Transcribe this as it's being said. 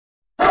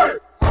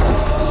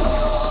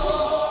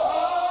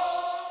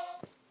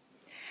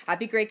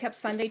Happy Grey Cup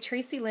Sunday.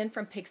 Tracy Lynn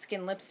from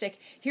Pigskin Lipstick.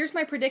 Here's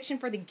my prediction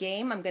for the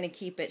game. I'm going to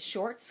keep it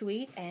short,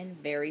 sweet,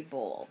 and very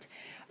bold.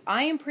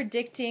 I am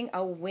predicting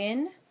a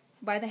win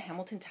by the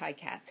Hamilton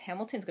Ticats.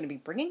 Hamilton's going to be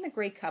bringing the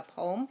Grey Cup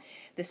home.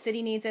 The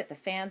city needs it. The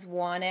fans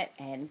want it.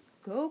 And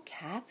go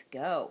Cats,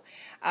 go!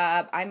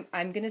 I'm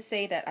going to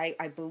say that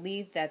I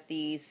believe that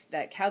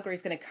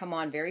Calgary's going to come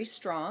on very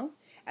strong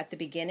at the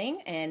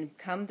beginning, and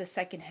come the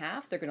second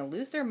half, they're going to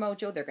lose their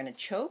mojo. They're going to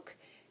choke.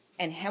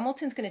 And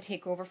Hamilton's going to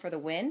take over for the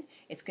win.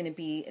 It's going to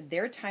be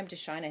their time to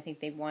shine. I think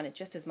they want it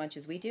just as much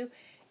as we do.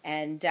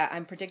 And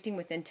I'm predicting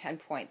within 10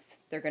 points,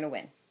 they're going to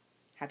win.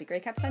 Happy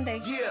Grey Cup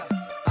Sunday. Yeah,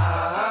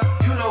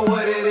 you know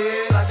what it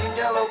is. Black and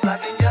yellow,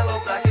 black and yellow.